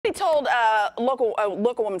somebody told a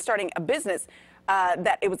local woman starting a business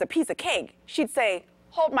that it was a piece of cake, she'd say,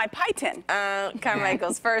 "Hold my pie tin."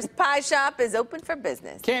 Carmichael's first pie shop is open for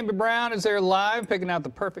business. Cambi Brown is there live picking out the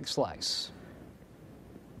perfect slice.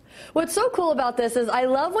 What's so cool about this is I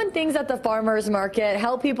love when things at the farmers market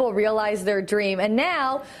help people realize their dream. And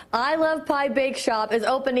now I Love Pie Bake Shop is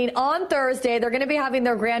opening on Thursday. They're going to be having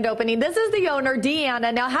their grand opening. This is the owner,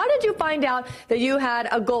 Deanna. Now, how did you find out that you had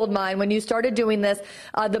a gold mine when you started doing this,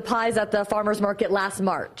 the pies at the farmers market last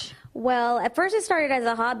March? Well, at first it started as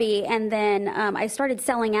a hobby, and then I started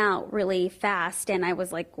selling out really fast, and I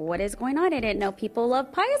was like, what is going on? I didn't know people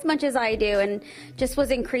love pie as much as I do, and just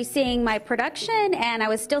was increasing my production, and I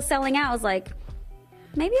was still selling out. I was like,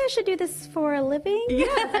 maybe I should do this for a living.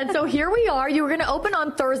 Yes, and so here we are. You were going to open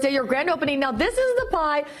on Thursday, your grand opening. Now, this is the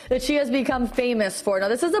pie that she has become famous for. Now,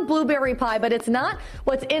 this is a blueberry pie, but it's not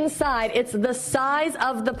what's inside. It's the size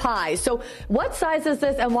of the pie. So what size is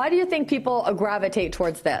this, and why do you think people gravitate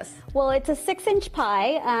towards this? Well, it's a 6-inch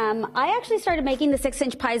pie. I actually started making the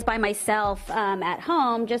 6-inch pies by myself at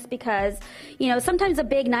home just because, you know, sometimes a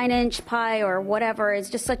big 9-inch pie or whatever is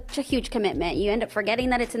just such a huge commitment. You end up forgetting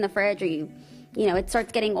that it's in the fridge, or you know, it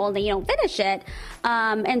starts getting old and you don't finish it.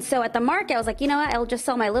 And so at the market, I was like, you know what, I'll just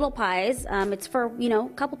sell my little pies. It's for, you know,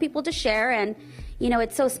 a couple people to share, and, you know,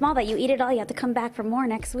 it's so small that you eat it all, you have to come back for more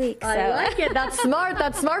next week. So. I like it. That's smart.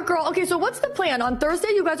 That's smart, girl. Okay, so what's the plan? On Thursday,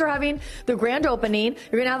 you guys are having the grand opening.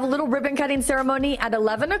 You're going to have a little ribbon cutting ceremony at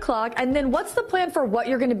 11 o'clock. And then what's the plan for what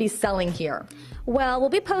you're going to be selling here? Well, we'll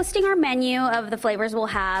be posting our menu of the flavors we'll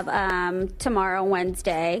have tomorrow,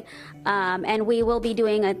 Wednesday, and we will be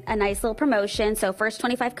doing a nice little promotion. So first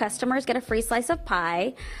 25 customers get a free slice of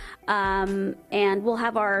pie, and we'll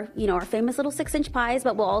have our, you know, our famous little 6-inch pies,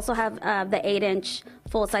 but we'll also have the 8-inch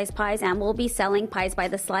full-size pies, and we'll be selling pies by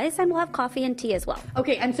the slice, and we'll have coffee and tea as well.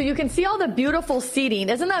 Okay, and so you can see all the beautiful seating.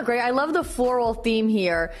 Isn't that great? I love the floral theme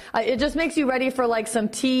here. It just makes you ready for like some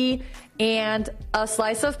tea and a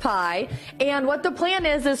slice of pie. And what the plan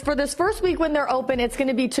is for this first week when they're open, it's going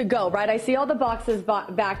to be to go, right? I see all the boxes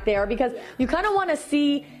back there because you kind of want to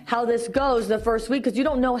see how this goes the first week because you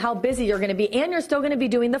don't know how busy you're going to be. And you're still going to be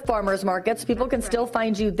doing the farmers markets. People can still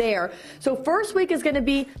find you there. So first week is going to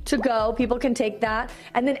be to go. People can take that.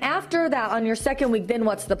 And then after that, on your second week, then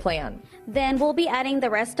what's the plan? Then we'll be adding the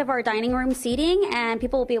rest of our dining room seating, and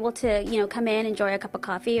people will be able to, you know, come in, enjoy a cup of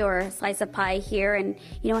coffee or a slice of pie here, and,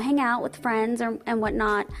 you know, hang out with friends and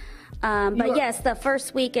whatnot. But yes, the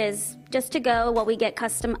first week is just to go while we get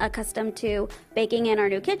accustomed to baking in our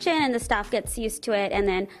new kitchen, and the staff gets used to it, and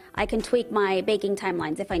then I can tweak my baking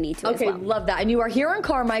timelines if I need to as well. Okay, love that. And you are here in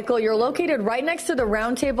Carmichael. You're located right next to the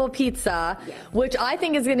Round Table Pizza, which I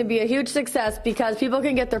think is going to be a huge success because people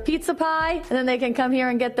can get their pizza pie, and then they can come here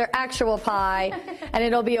and get their actual pie, and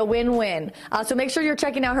it'll be a win-win. So make sure you're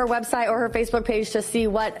checking out her website or her Facebook page to see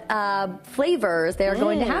what flavors they are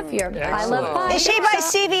going to have here. I love pie. Is she by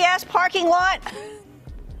CVS parking lot?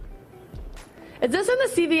 Is this in the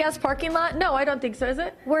CVS parking lot? No, I don't think so, is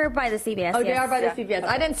it? We're by the CVS. Oh, yes. they are by the CVS.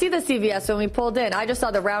 I didn't see the CVS when we pulled in. I just saw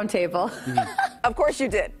the Round Table. Of course you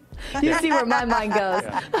did. You see where my mind goes.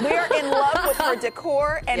 We are in love with her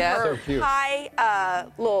decor and her high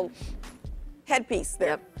little headpiece there.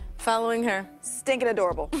 Yep. Following her. Stinking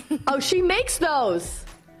adorable. Oh, she makes those.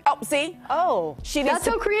 Oh, see? Oh. That's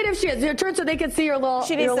so creative she is. Turn so they can see your little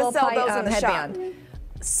She needs to sell those in the headband. shop.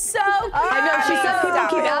 So cute. I know, she said people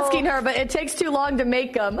keep asking her, but it takes too long to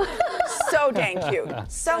make them. So dang cute.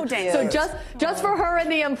 So dang cute. So just for her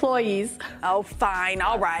and the employees. Oh, fine.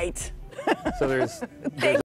 All right. So there's